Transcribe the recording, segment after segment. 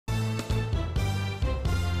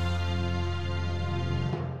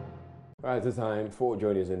Right, it's time for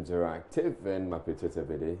Journeys Interactive and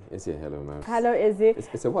Mapitete. It's here. Hello, Maps. Hello, Izzy.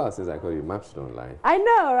 It's a while since I called you Maps Online. I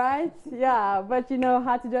know, right? Yeah, but you know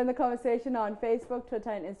how to join the conversation on Facebook,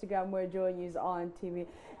 Twitter, and Instagram. We're Joy News on TV.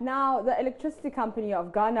 Now, the electricity company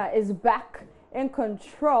of Ghana is back in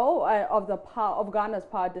control of Ghana's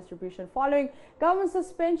power distribution following government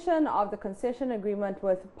suspension of the concession agreement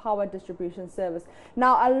with Power Distribution Service.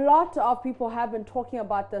 Now, a lot of people have been talking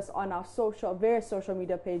about this on our various social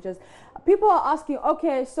media pages. People are asking,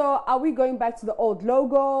 okay, so are we going back to the old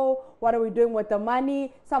logo? What are we doing with the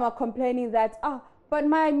money? Some are complaining that, but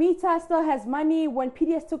my meter still has money when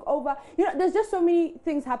PDS took over. You know, there's just so many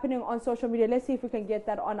things happening on social media. Let's see if we can get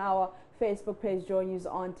that on our Facebook page, Joy News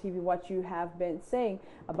on TV, what you have been saying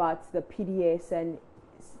about the PDS and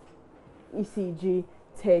ECG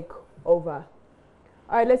takeover. All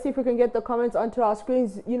right, let's see if we can get the comments onto our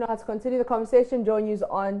screens. You know how to continue the conversation, Joy News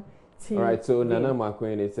on TV. All right, so Nana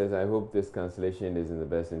Makwene says, I hope this cancellation is in the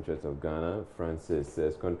best interest of Ghana. Francis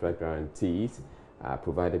says, contract guarantees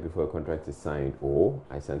provided before a contract is signed, or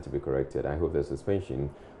I stand to be corrected. I hope the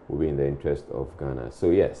suspension will be in the interest of Ghana. So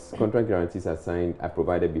yes, contract guarantees are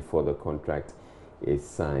provided before the contract is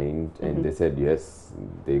signed, and they said yes,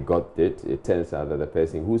 they got it. It turns out that the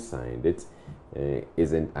person who signed it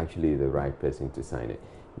isn't actually the right person to sign it.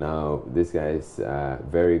 Now, these guys are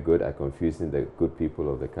very good at confusing the good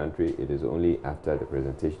people of the country. It is only after the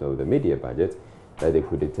presentation of the media budget that they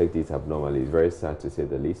could detect these abnormalities. Very sad to say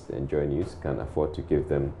the least, and Joy News can't afford to give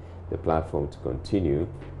them the platform to continue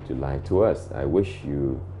to lie to us. I wish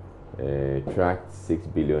you tracked 6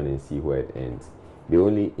 billion and see where it ends. They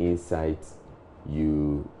only insight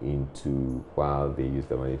you into while they use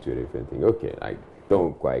the money to a different thing. Okay, I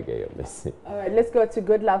don't quite get your message. All right, let's go to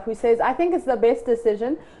Good Love, who says, I think it's the best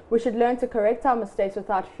decision. We should learn to correct our mistakes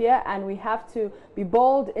without fear, and we have to be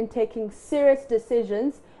bold in taking serious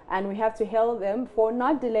decisions, and we have to hail them for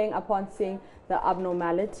not delaying upon seeing the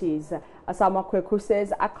abnormalities. Asama Kweku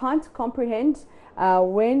says, I can't comprehend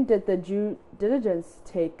when did the due diligence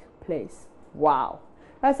take place. Wow.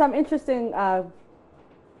 There's some interesting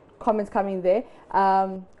comments coming there.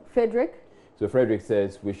 Frederick. So Frederick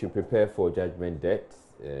says we should prepare for judgment debt,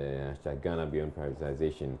 Ghana beyond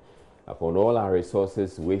privatization, upon all our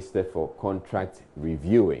resources wasted for contract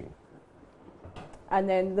reviewing. And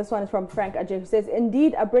then this one is from Frank Ajay, who says,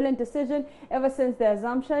 indeed, a brilliant decision. Ever since the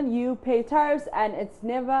assumption, you pay tariffs and it's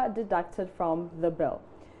never deducted from the bill.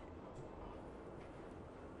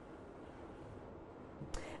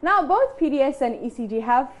 Now, both PDS and ECG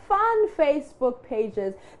have fun Facebook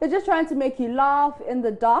pages. They're just trying to make you laugh in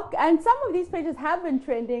the dark. And some of these pages have been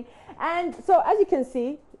trending. And so, as you can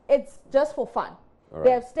see, it's just for fun. Right.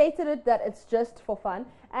 They have stated it that it's just for fun.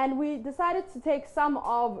 And we decided to take some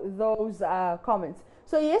of those comments.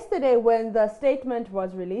 So yesterday, when the statement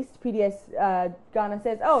was released, PDS Ghana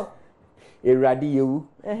says, if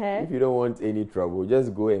you don't want any trouble,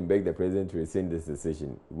 just go and beg the president to rescind this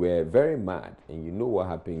decision. We're very mad, and you know what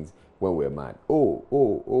happens when we're mad.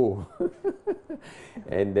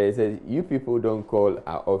 And they said, you people don't call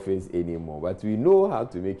our office anymore, but we know how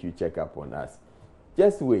to make you check up on us.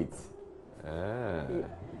 Just wait. Yeah.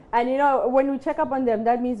 And you know, when we check up on them,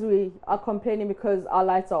 that means we are complaining because our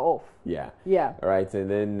lights are off. Yeah. Yeah. All right. And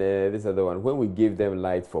then this other one, when we give them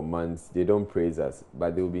light for months, they don't praise us,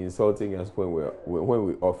 but they'll be insulting us when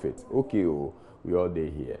we off it. Okay, we all day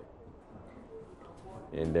here.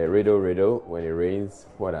 And the riddle, when it rains,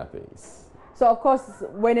 what happens? So of course,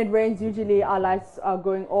 when it rains, usually our lights are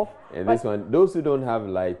going off. And this one, those who don't have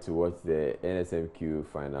light to watch the NSMQ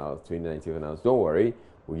finals, 2019 finals, don't worry.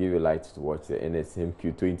 We'll give you light to watch the NSMQ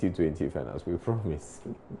 2020 finals, we promise.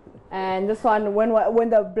 And this one, when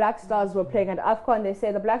the Black Stars were playing at AFCON, they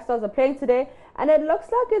say the Black Stars are playing today, and it looks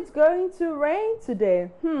like it's going to rain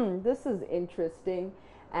today. This is interesting.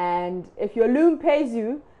 And if your loom pays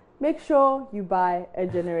you, make sure you buy a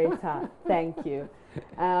generator. Thank you.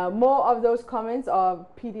 More of those comments on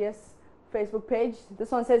PDS Facebook page.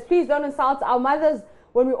 This one says, please don't insult our mothers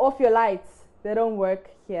when we off your lights. They don't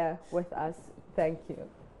work here with us. Thank you.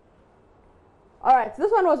 All right, so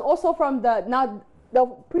this one was also from the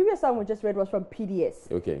previous one we just read was from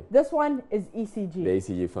PDS. Okay. This one is ECG. The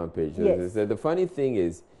ECG fan page. Yes. So the funny thing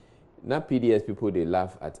is, now PDS people, they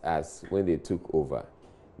laugh at us when they took over.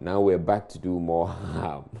 Now we're back to do more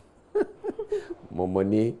harm. More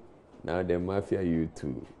money. Now the mafia, you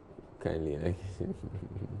too. Kindly.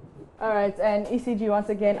 All right, and ECG once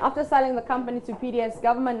again. After selling the company to PDS,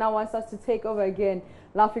 government now wants us to take over again.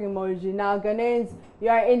 Laughing emoji. Now, Ghanaians, you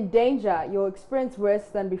are in danger. You'll experience worse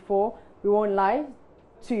than before. We won't lie.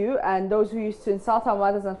 to you, and those who used to insult our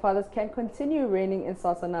mothers and fathers can continue raining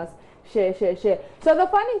insults on us. Share, share, share. So the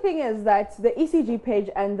funny thing is that the ECG page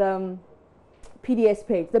and the PDS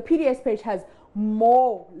page, the PDS page has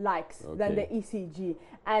more likes than the ECG,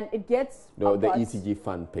 and it gets the ECG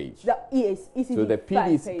fan page. The ECG so the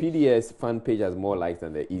page. PDS fan page has more likes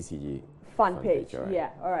than the ECG fan page. All right. Yeah,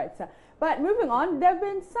 all right. So, but moving on, there have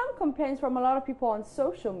been some complaints from a lot of people on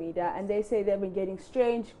social media, and they say they've been getting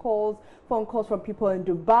strange calls, phone calls from people in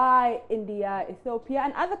Dubai, India, Ethiopia,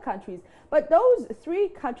 and other countries. But those 3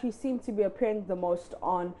 countries seem to be appearing the most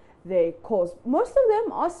on their calls. Most of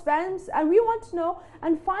them are spams, and we want to know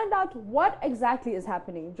and find out what exactly is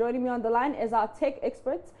happening. Joining me on the line is our tech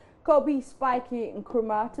expert, Kobe Spiky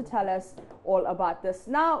Nkrumah, to tell us all about this.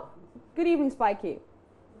 Now, good evening, Spiky.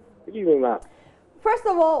 Good evening, Matt. First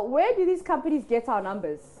of all, where do these companies get our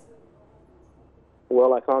numbers?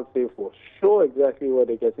 Well, I can't say for sure exactly what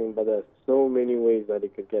they're getting, but there's so many ways that they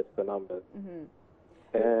could get the numbers.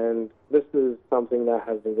 And this is something that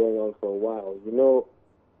has been going on for a while. You know,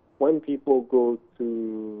 when people go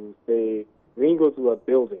to, say, when you go to a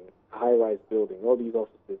building, a high-rise building, all these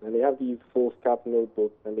offices, and they have these foolscap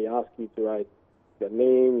notebooks, and they ask you to write your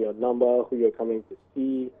name, your number, who you're coming to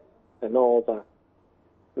see, and all that.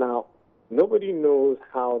 Now, nobody knows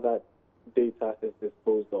how that data is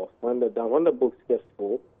disposed of. When the books get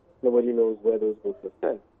full, nobody knows where those books are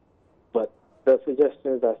sent. But the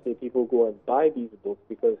suggestions that say people go and buy these books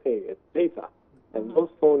because, hey, it's data. And those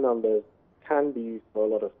phone numbers can be used for a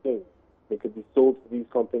lot of things. They could be sold to these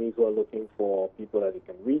companies who are looking for people that they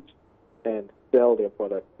can reach and sell their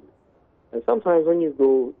products to. And sometimes when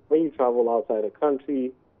you travel outside a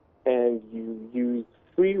country and you use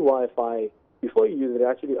free Wi-Fi, before you use it, they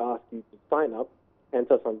actually ask you to sign up,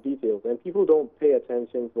 enter some details. And people don't pay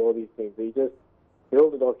attention to all these things. They just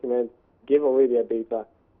fill the document, give away their data.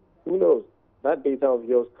 Who knows? That data of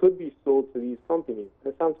yours could be sold to these companies.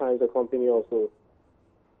 And sometimes the company also,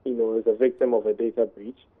 is a victim of a data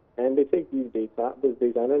breach. And they take this data, and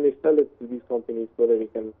then they sell it to these companies so that they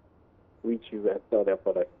can reach you and sell their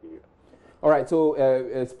products to you. All right, so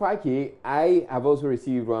Spiky, I have also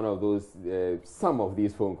received one of those, some of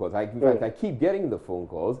these phone calls. In fact, I keep getting the phone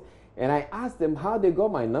calls, and I asked them how they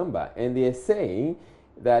got my number, and they're saying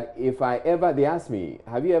that they asked me,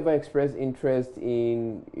 have you ever expressed interest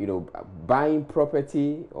in, buying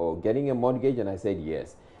property or getting a mortgage? And I said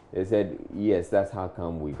yes. They said, yes, that's how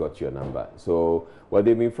come we got your number. So, well,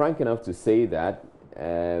 they've been frank enough to say that,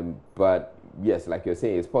 but yes, like you're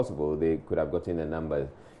saying, it's possible they could have gotten a number.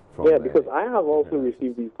 Yeah, because I have also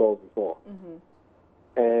received these calls before,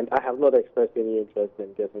 and I have not expressed any interest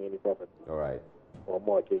in getting any property. All right. Or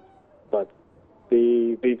mortgage, but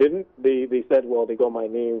they didn't. They said, well, they got my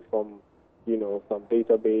name from, some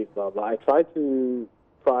database, blah blah. I tried to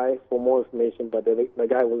pry for more information, but the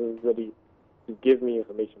guy wasn't ready to give me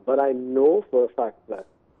information. But I know for a fact that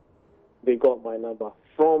they got my number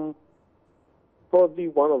from probably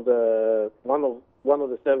one of the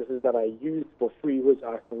services that I use for free, which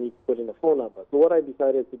asked for me to put in a phone number. So what I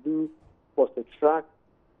decided to do was to track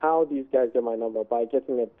how these guys get my number by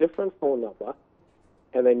getting a different phone number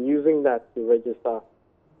and then using that to register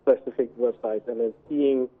specific websites and then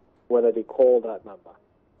seeing whether they call that number.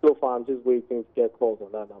 So far, I'm just waiting to get calls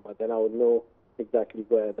on that number. Then I would know exactly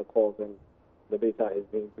where the calls and the data is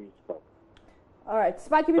being breached from. All right,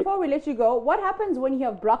 Spiky, before we let you go, what happens when you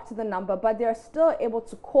have blocked the number, but they're still able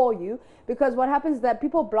to call you? Because what happens is that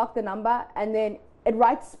people block the number and then it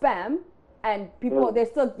writes spam, and people, they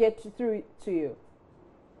still get through to you.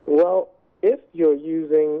 Well, if you're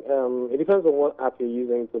using, it depends on what app you're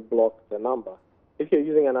using to block the number. If you're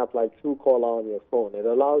using an app like Truecaller on your phone, it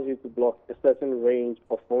allows you to block a certain range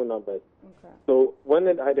of phone numbers. Okay. So when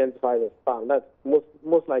it identifies as spam, that's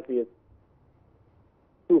most likely it's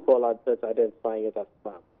Truecaller that's identifying it as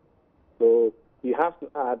spam. So you have to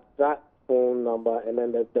add that phone number and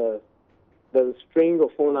then the string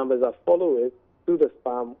of phone numbers that follow it to the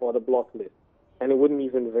spam or the block list, and it wouldn't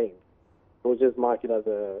even ring. It would just mark it as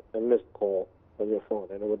a missed call on your phone,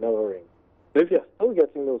 and it would never ring. So if you're still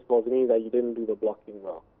getting those calls, it means that you didn't do the blocking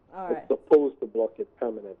well. All right. It's supposed to block it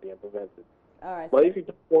permanently and prevent it. All right. But if you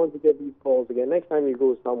just want to get these calls again, next time you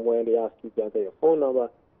go somewhere and they ask you to enter your phone number,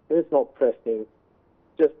 and it's not pressing,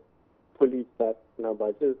 just delete that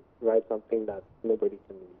number. Just write something that nobody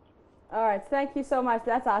can reach. All right, thank you so much.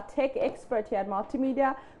 That's our tech expert here at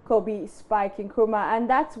Multimedia, Kobe Spiky Nkrumah. And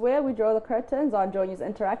that's where we draw the curtains on Joy News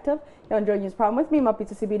Interactive. You're on Joy News Prime with me,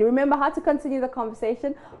 Mapito Sibidi. Remember how to continue the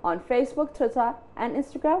conversation on Facebook, Twitter, and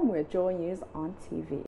Instagram. We're Joy News on TV.